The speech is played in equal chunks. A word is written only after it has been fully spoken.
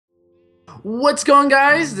What's going,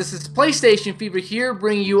 guys? This is PlayStation Fever here,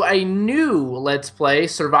 bringing you a new Let's Play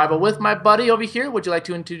Survival with my buddy over here. Would you like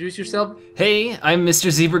to introduce yourself? Hey, I'm Mr.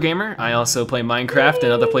 Zebra Gamer. I also play Minecraft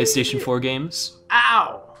and other PlayStation 4 games.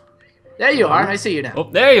 Ow! There you are. I see you now. Oh,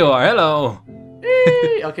 there you are. Hello.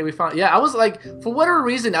 Hey. Okay, we found. Yeah, I was like, for whatever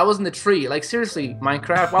reason, I was in the tree. Like, seriously,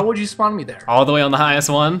 Minecraft, why would you spawn me there? All the way on the highest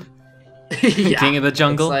one. Yeah, King of the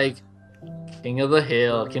jungle. It's like King of the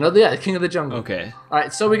hill, King of the jungle. Okay. All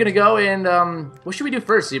right, so we're gonna go and what should we do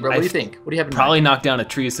first, Zebra? What do you think? What do you have in Probably mind? knock down a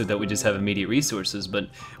tree so that we just have immediate resources. But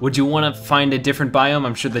would you want to find a different biome?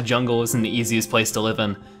 I'm sure the jungle isn't the easiest place to live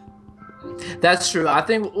in. That's true. I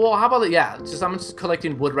think. Well, how about it? Yeah, I'm just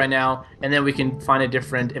collecting wood right now, and then we can find a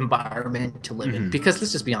different environment to live in. Because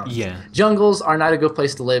let's just be honest. Yeah. Jungles are not a good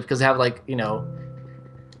place to live because they have like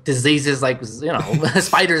diseases like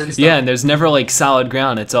spiders and stuff. Yeah, and there's never like solid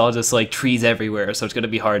ground. It's all just like trees everywhere. So it's gonna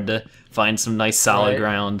be hard to find some nice solid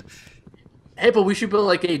ground. Hey, but we should build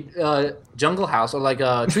like a jungle house or like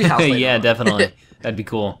a tree house. Yeah, definitely. That'd be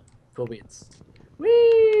cool. Cool beans.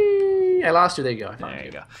 Whee! I lost you. There you go. I found There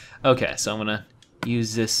you go. Okay, so I'm gonna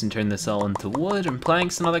use this and turn this all into wood and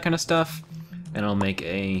planks and all that kind of stuff. And I'll make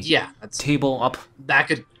a table up. That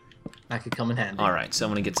could come in handy. Alright, so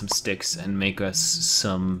I'm gonna get some sticks and make us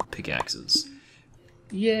some pickaxes.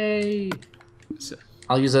 Yay! So,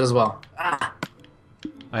 I'll use it as well. Ah.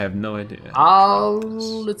 I have no idea.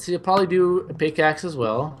 Let's see, I'll probably do a pickaxe as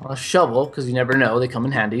well. A shovel, because you never know, they come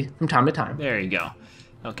in handy from time to time. There you go.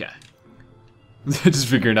 Okay. Just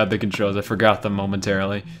figuring out the controls. I forgot them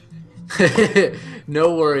momentarily.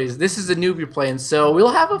 No worries. This is a newbie playing, so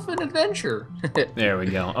we'll have an adventure. There we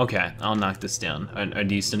go. Okay, I'll knock this down. Or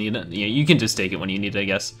do you still need it? Yeah, you can just take it when you need it, I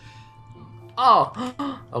guess.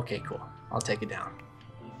 Oh, okay, cool. I'll take it down.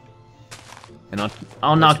 And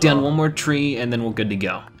I'll knock down one more tree, and then we're good to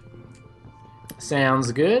go.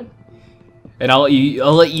 Sounds good. And I'll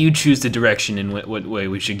let you choose the direction in what way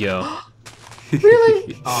we should go.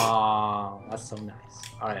 Really? Aw, that's so nice.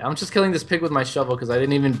 All right, I'm just killing this pig with my shovel because I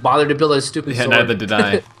didn't even bother to build a stupid sword. Neither did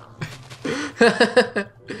I.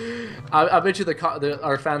 I bet you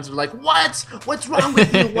our fans are like, "What? What's wrong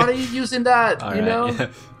with you? Why are you using that?" All you know. right, yeah.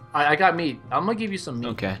 I got meat. I'm gonna give you some meat.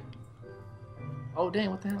 Okay. Oh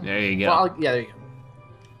dang! What the hell? There you go. Well, yeah, there you go.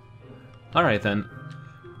 All right then.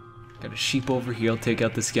 Got a sheep over here. I'll take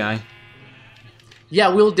out this guy. Yeah,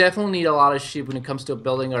 we'll definitely need a lot of sheep when it comes to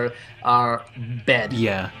building our bed.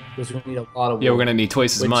 Yeah. Because we're gonna need a lot of wood. Yeah, we're gonna need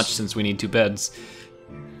twice as much since we need 2 beds.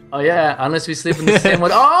 Oh yeah, unless we sleep in the same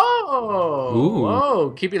one. Oh! Ooh.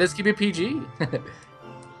 Whoa! Let's keep it PG.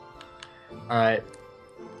 All right.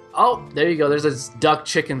 Oh, there you go. There's this duck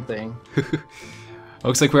chicken thing.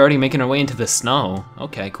 Looks like we're already making our way into the snow.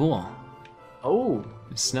 Okay, cool. Oh.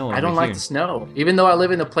 There's snow over I don't here. like the snow, even though I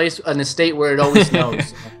live in a state where it always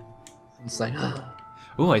snows. It's like.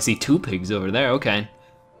 Ooh, I see 2 pigs over there. Okay.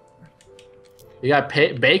 You got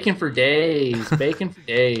bacon for days. Bacon for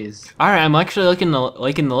days. All right, I'm actually liking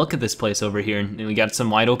the look of this place over here, and we got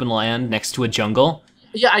some wide open land next to a jungle.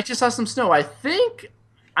 Yeah, I just saw some snow. I think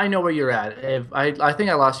I know where you're at. I think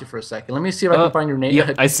I lost you for a second. Let me see if I can find your name.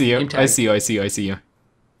 Yeah, I see you. Name tag. I see you.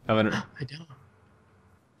 I don't.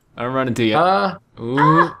 I'm running to you. Ooh.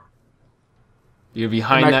 Ah! You're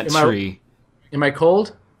behind that tree. Am I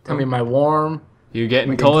cold? Tell me, am I warm? You're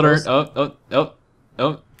getting colder.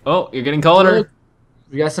 Oh, you're getting colder. Look,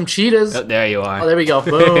 we got some cheetahs. Oh, there you are. Oh, there we go.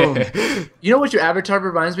 Boom. You know what your avatar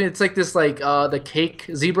reminds me? It's like this, the cake,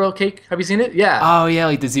 zebra cake. Have you seen it? Yeah. Oh yeah,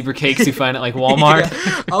 like the zebra cakes you find at like Walmart.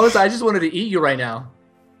 Yeah. I just wanted to eat you right now.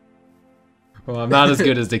 Well, I'm not as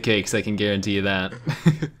good as the cakes. I can guarantee you that.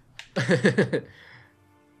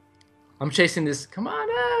 I'm chasing this. Come on.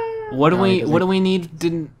 What do we need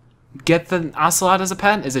to get the ocelot as a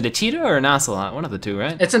pet? Is it a cheetah or an ocelot? One of the two,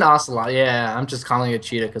 right? It's an ocelot. Yeah, I'm just calling it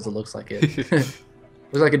cheetah because it looks like it.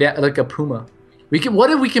 Looks like a puma.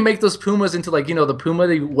 What if we can make those pumas into the puma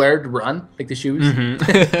they wear to run, like the shoes?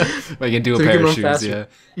 Mm-hmm. We can do a pair of shoes. Faster.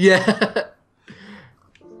 Yeah.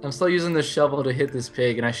 I'm still using the shovel to hit this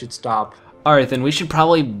pig, and I should stop. All right, then we should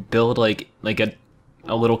probably build like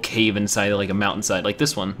a little cave inside like a mountainside, like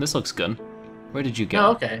this one. This looks good. Where did you go?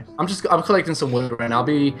 Oh, okay. I'm collecting some wood right now. I'll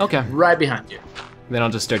be right behind you. Then I'll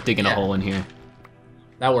just start digging a hole in here.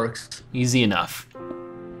 That works. Easy enough.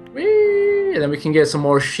 Whee! And then we can get some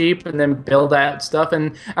more sheep and then build that stuff.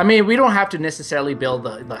 And I mean, we don't have to necessarily build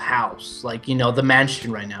the house, like the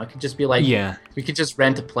mansion right now. It could just be like we could just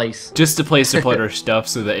rent a place. Just a place to put our stuff,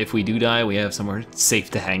 so that if we do die, we have somewhere safe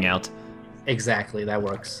to hang out. Exactly, that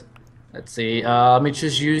works. Let's see. Let me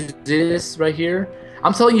just use this right here.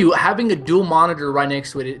 I'm telling you, having a dual monitor right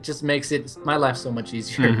next to it, it just makes my life so much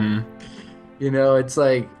easier. Mm-hmm. You know, it's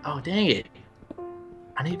like, oh dang it,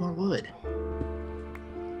 I need more wood.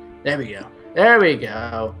 There we go. There we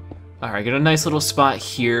go. All right, got a nice little spot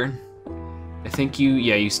here. I think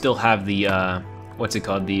you still have the what's it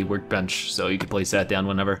called, the workbench, so you can place that down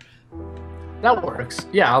whenever. That works.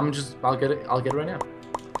 Yeah, I'll get it right now.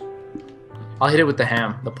 I'll hit it with the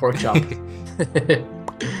ham, the pork chop.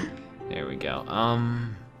 There we go.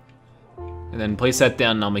 And then place that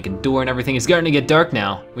down, and I'll make a door and everything. It's starting to get dark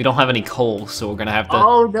now. We don't have any coal, so we're gonna have to.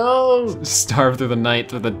 Oh no! Starve through the night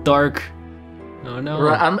through the dark. Oh no.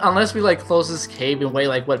 Right, unless we like close this cave and wait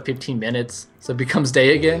like what 15 minutes, so it becomes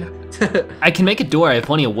day again. I can make a door. I have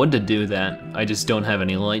plenty of wood to do that. I just don't have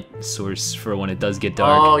any light source for when it does get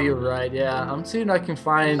dark. Oh, you're right. Yeah, I'm seeing I can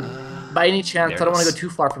find. By any chance, I don't want to go too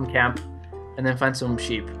far from camp, and then find some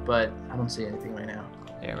sheep. But I don't see anything right now.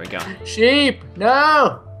 There we go. Sheep!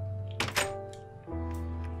 No!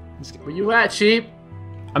 Where you at, sheep?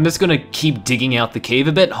 I'm just gonna keep digging out the cave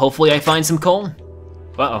a bit. Hopefully I find some coal.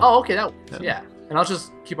 Uh-oh. Oh, okay, that works. Yeah. And I'll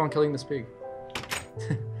just keep on killing this pig.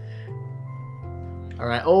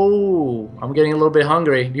 Alright, oh, I'm getting a little bit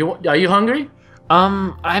hungry. Are you hungry?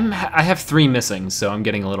 I have 3 missing, so I'm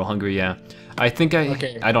getting a little hungry, yeah. I think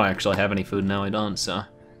I don't actually have any food now, I don't, so.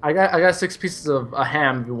 I got 6 pieces of a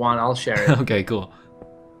ham if you want, I'll share it. Okay, cool.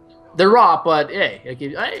 They're raw, but hey,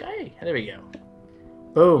 hey, there we go.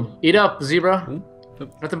 Boom. Eat up, zebra. Ooh.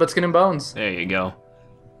 Nothing but skin and bones. There you go.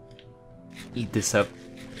 Eat this up.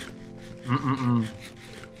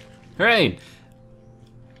 Right.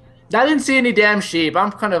 I didn't see any damn sheep.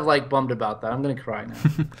 I'm kind of like bummed about that. I'm gonna cry now.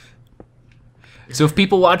 So if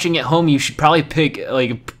people watching at home, you should probably pick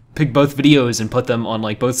both videos and put them on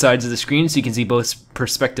like both sides of the screen so you can see both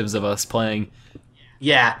perspectives of us playing.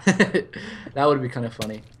 Yeah, that would be kind of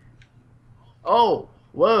funny. Oh,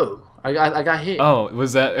 whoa. I got hit. Oh,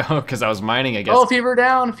 was that? Oh, because I was mining, I guess. Oh, fever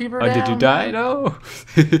down, fever down. Oh, did you die? No.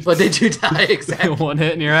 But did you die? Exactly. 1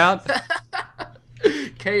 hit and you're out.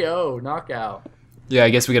 KO, knockout. Yeah, I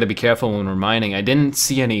guess we got to be careful when we're mining. I didn't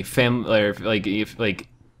see any what's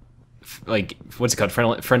it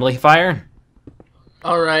called, friendly fire.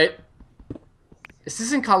 All right. This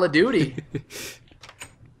isn't Call of Duty.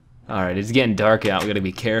 All right, it's getting dark out. We got to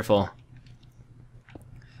be careful.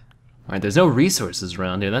 All right, there's no resources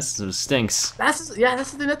around here. That stinks. That's the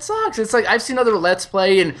thing that sucks. It's like I've seen other Let's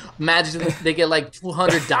Play and imagine they get like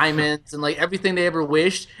 200 diamonds and like everything they ever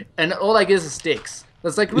wished, and all I get is sticks.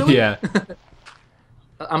 That's like really. Yeah.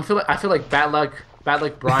 I feel like bad luck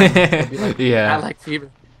Brian. Would be like, yeah. Bad luck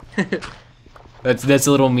fever. That's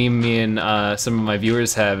a little meme me and some of my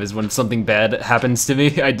viewers have is when something bad happens to me,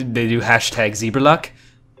 they do hashtag Zebraluck.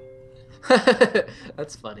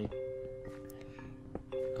 That's funny.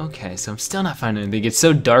 Okay, so I'm still not finding anything. It's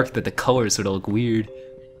so dark that the colors sort of look weird.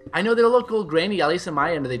 I know they look all grainy, at least in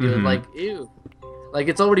my end they do. Like, ew. Like,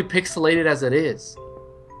 it's already pixelated as it is.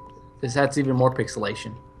 This adds even more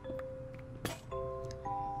pixelation.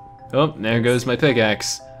 Oh, there goes my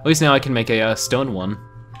pickaxe. At least now I can make a stone one.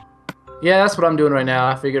 Yeah, that's what I'm doing right now.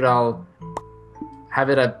 I figured I'll have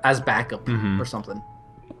it as backup or something.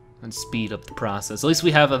 And speed up the process. At least we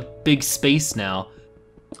have a big space now.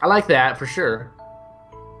 I like that, for sure.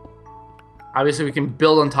 Obviously, we can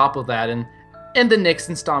build on top of that in the next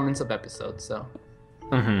installments of episodes, so.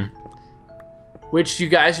 Which you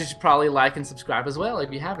guys should probably like and subscribe as well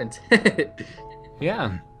if you haven't.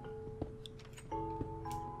 Yeah.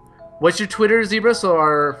 What's your Twitter, Zebra, so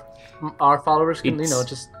our followers can,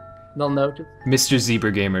 they'll know. Mr.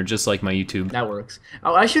 Zebra Gamer, just like my YouTube. That works.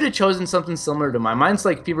 Oh, I should have chosen something similar to mine. Mine's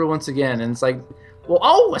like Fever once again, and it's like, well,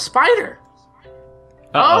 oh, a spider.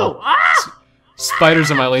 Uh-oh. Oh, ah! Spiders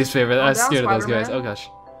are my least favorite. I'm scared of those Spider-Man. guys. Oh gosh.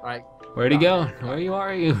 All right. Where'd he go? Where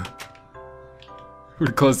are you? We're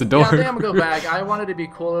gonna close the door. Yeah, I think I'm gonna go back. I wanted to be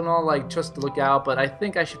cool and all, like just to look out, but I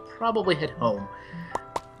think I should probably head home.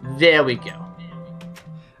 There we go.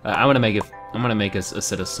 I'm gonna make a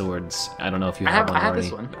set of swords. I don't know if you have one already. I have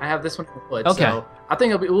this one. I have this one for wood. Okay. So I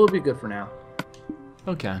think it will be good for now.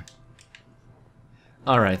 Okay.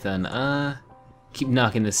 All right then. Keep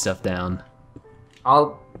knocking this stuff down.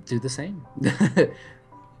 I'll do the same.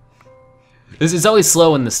 This is always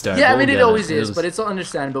slow in the start. Yeah, I mean, it always is, but it's all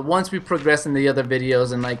understandable. But once we progress in the other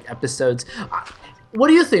videos and like episodes, what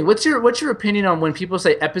do you think? What's your opinion on when people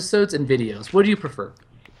say episodes and videos? What do you prefer?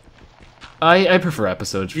 I prefer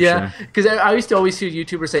episodes for sure. Yeah, because I used to always hear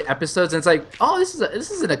YouTubers say episodes, and it's like, oh, this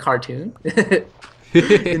isn't a cartoon.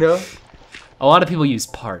 You know? A lot of people use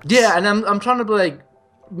parts. Yeah, and I'm trying to be like,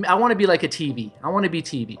 I want to be like a TV. I want to be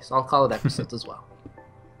TV, so I'll call it episodes as well.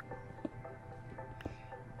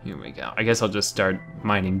 Here we go. I guess I'll just start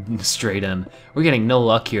mining straight in. We're getting no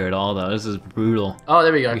luck here at all, though. This is brutal. Oh,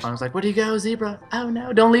 there we go. I was like, where'd you go, Zebra? Oh,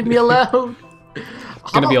 no, don't leave me alone.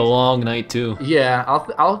 It's going to be a long night, too. Yeah,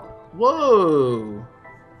 whoa.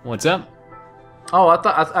 What's up? Oh, I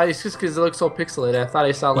thought, it's just because it looks so pixelated. I thought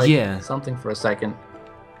I saw, like, something for a second.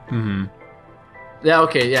 Mm-hmm. Yeah,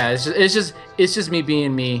 okay, yeah, it's just me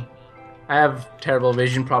being me. I have terrible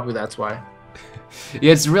vision, probably that's why.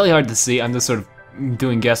 Yeah, it's really hard to see. I'm just sort of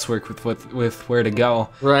doing guesswork with where to go.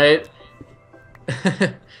 Right.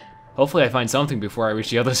 Hopefully I find something before I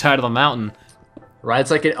reach the other side of the mountain. Right,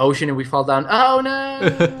 it's like an ocean and we fall down. Oh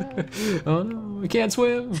no! Oh no, we can't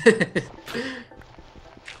swim.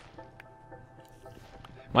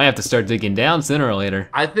 Might have to start digging down sooner or later.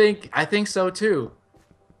 I think so too.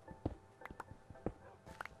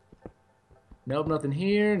 Nope, nothing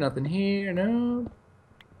here, no.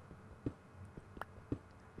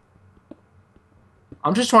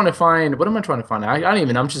 I'm just trying to find, what am I trying to find? I don't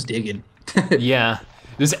even, I'm just digging. Yeah,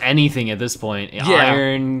 there's anything at this point. Yeah.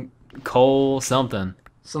 Iron, coal, something.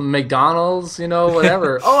 Some McDonald's, you know,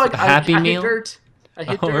 whatever. Oh, I meal? hit dirt. I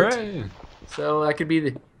hit dirt. Right. So that could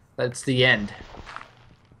be that's the end.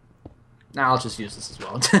 Now I'll just use this as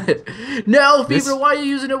well. No, Fever, why are you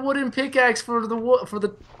using a wooden pickaxe for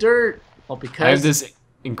the dirt? Well, because I have this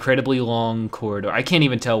incredibly long corridor. I can't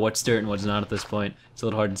even tell what's dirt and what's not at this point. It's a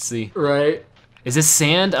little hard to see. Right. Is this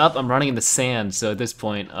sand up? I'm running into sand, so at this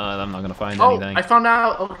point, I'm not gonna find anything. I found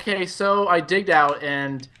out. Okay, so I digged out,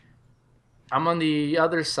 and I'm on the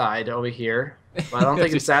other side over here, but I don't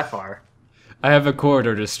think it's that far. I have a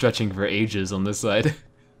corridor just stretching for ages on this side.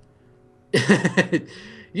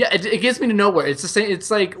 Yeah, it gets me to nowhere. It's the same. It's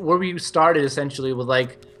like where we started essentially with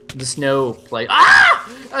like the snow play. Ah!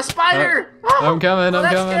 A spider! I'm coming. I'm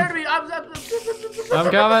coming. That scared me. I'm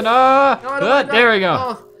coming. Ah! No, there we go.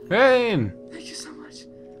 Oh. Rain. Thank you so much.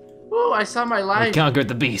 Oh, I saw my life. We conquered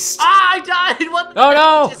the beast. Ah, I died. What? Oh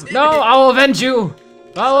no! No! I'll avenge you.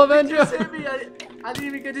 I'll avenge you. I didn't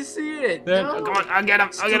even get to see it. There, No. Come on, I'll get him.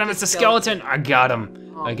 I'll get him. It's a skeleton. I got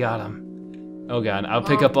him. I got him. Oh god, I'll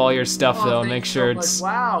pick up all your stuff though. Make sure it's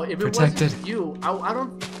protected. If it wasn't you, I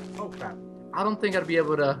don't. Oh crap! I don't think I'd be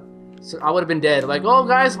able to. So I would have been dead. Like, oh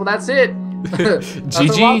guys, well that's it.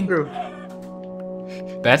 GG.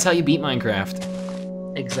 That's how you beat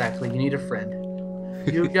Minecraft. Exactly. You need a friend.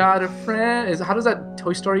 You got a friend. How does that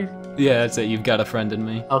Toy Story? Yeah, that's it. You've got a friend in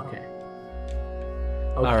me. Okay.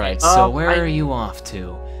 All right. So where are you off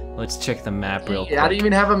to? Let's check the map real quick. I don't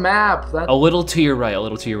even have a map. A little to your right. A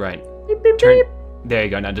little to your right. Beep, beep, Turn. beep. There you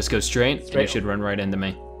go. Now just go straight, and you should run right into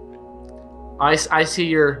me. I see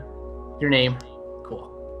your name.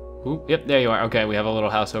 Cool. Ooh, yep, there you are. Okay, we have a little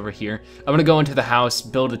house over here. I'm gonna go into the house,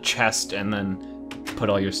 build a chest, and then put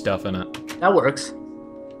all your stuff in it. That works.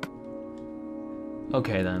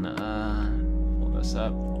 Okay then. Pull this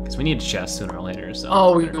up because we need a chest sooner or later. So.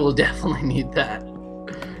 Oh, we will definitely need that.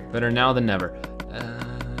 Better now than never.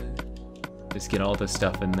 Just get all this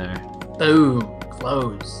stuff in there. Boom.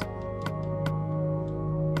 Close.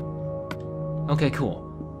 Okay, cool.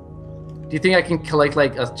 Do you think I can collect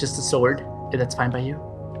like just a sword? If that's fine by you?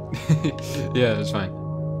 Yeah, that's fine.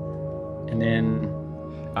 And then.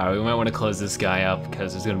 Alright, we might want to close this guy up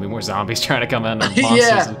because there's gonna be more zombies trying to come in. And monsters.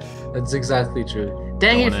 Yeah, that's exactly true.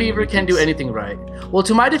 Dang it, Fever can't do anything right. Well,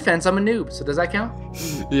 to my defense, I'm a noob, so does that count?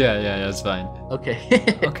 Yeah, that's fine.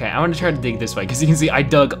 Okay. Okay, I want to try to dig this way because you can see I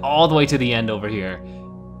dug all the way to the end over here.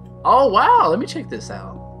 Oh wow, let me check this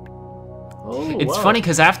out. Oh, it's funny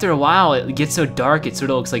because after a while it gets so dark it sort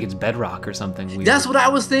of looks like it's bedrock or something weird. That's what I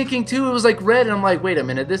was thinking too. It was like red and I'm like, wait a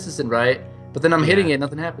minute, this isn't right. But then I'm hitting it,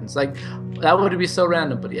 nothing happens. Like, that would be so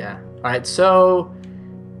random, but yeah. All right, so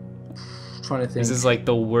trying to think. This is like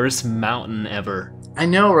the worst mountain ever. I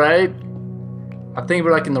know, right? I think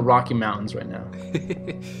we're like in the Rocky Mountains right now.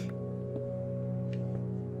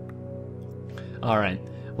 All right.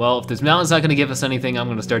 Well, if this mountain's not gonna give us anything, I'm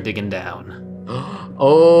gonna start digging down.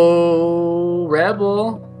 Oh,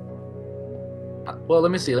 rebel. Well,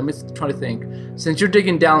 let me see. Let me try to think. Since you're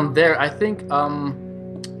digging down there, I think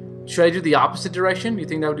should I do the opposite direction? Do you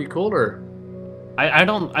think that would be cool, or? I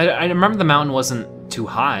remember the mountain wasn't too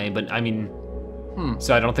high, but I mean,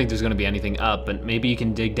 so I don't think there's gonna be anything up. But maybe you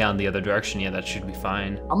can dig down the other direction. Yeah, that should be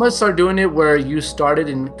fine. I'm gonna start doing it where you started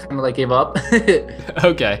and kind of like gave up.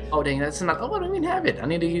 Okay. Oh dang, that's not. Oh, I don't even have it. I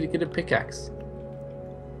need to get a pickaxe.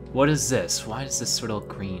 What is this? Why does this sort of look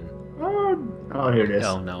green? Oh, here it is.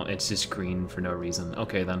 Oh no, it's just green for no reason.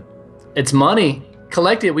 Okay then. It's money.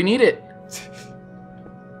 Collect it. We need it.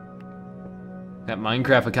 That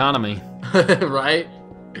Minecraft economy. Right?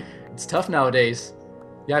 It's tough nowadays.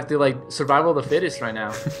 You have to like survival of the fittest right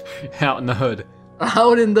now. Out in the hood.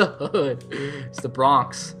 Out in the hood. It's the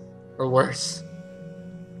Bronx, or worse.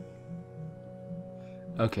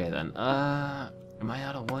 Okay then. Am I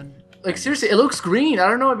out of wood? Like seriously, it looks green. I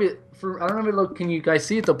don't know if it can you guys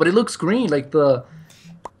see it though? But it looks green, like the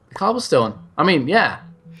cobblestone. I mean, yeah.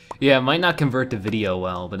 Yeah, it might not convert to video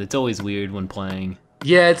well, but it's always weird when playing.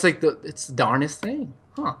 Yeah, it's like it's the darnest thing,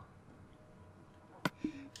 huh?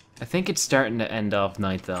 I think it's starting to end off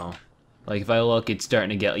night though. Like if I look, it's starting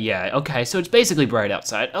to get okay. So it's basically bright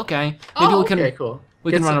outside. Okay, maybe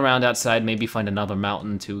we can run around outside. Maybe find another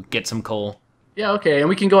mountain to get some coal. Yeah, okay, and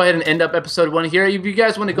we can go ahead and end up episode 1 here. If you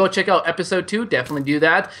guys want to go check out episode 2, definitely do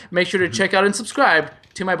that. Make sure to check out and subscribe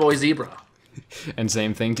to my boy Zebra. And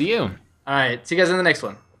same thing to you. All right, see you guys in the next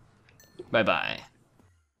one. Bye-bye.